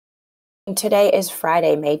Today is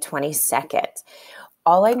Friday, May 22nd.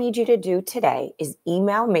 All I need you to do today is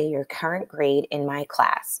email me your current grade in my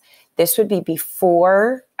class. This would be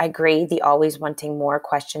before I grade the always wanting more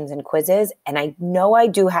questions and quizzes. And I know I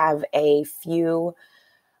do have a few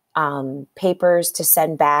papers to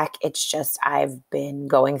send back. It's just I've been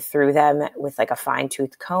going through them with like a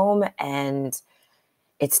fine-tooth comb and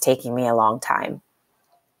it's taking me a long time.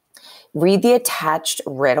 Read the attached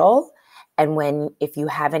riddle, and if you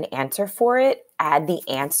have an answer for it, add the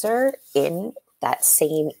answer in that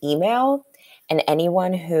same email. And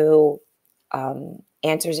anyone who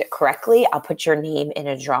answers it correctly, I'll put your name in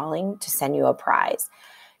a drawing to send you a prize.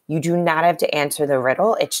 You do not have to answer the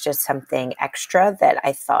riddle. It's just something extra that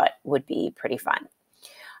I thought would be pretty fun.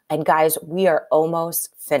 And guys, we are almost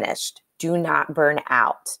finished. Do not burn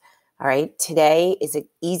out. All right. Today is an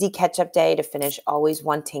easy catch-up day to finish always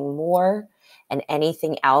wanting more and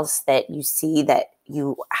anything else that you see that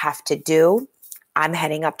you have to do. I'm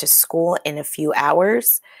heading up to school in a few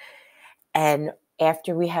hours. And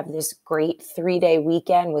after we have this great 3-day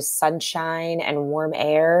weekend with sunshine and warm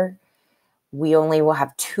air, we only will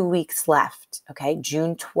have 2 weeks left. Okay.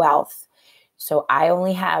 June 12th. So I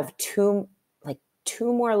only have two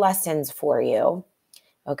more lessons for you.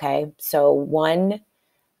 Okay. So one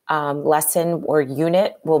lesson or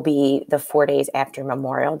unit will be the 4 days after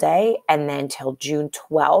Memorial Day. And then till June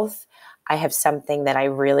 12th, I have something that I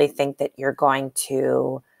really think that you're going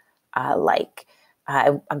to like.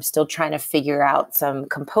 I'm still trying to figure out some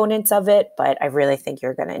components of it, but I really think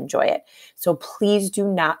you're going to enjoy it. So please do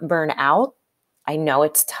not burn out. I know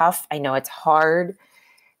it's tough. I know it's hard.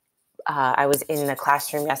 I was in the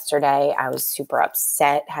classroom yesterday. I was super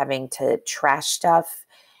upset having to trash stuff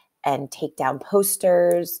and take down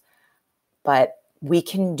posters, but we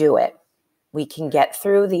can do it. We can get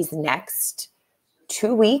through these next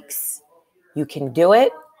 2 weeks. You can do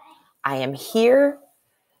it. I am here.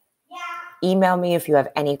 Email me if you have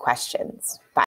any questions. Bye.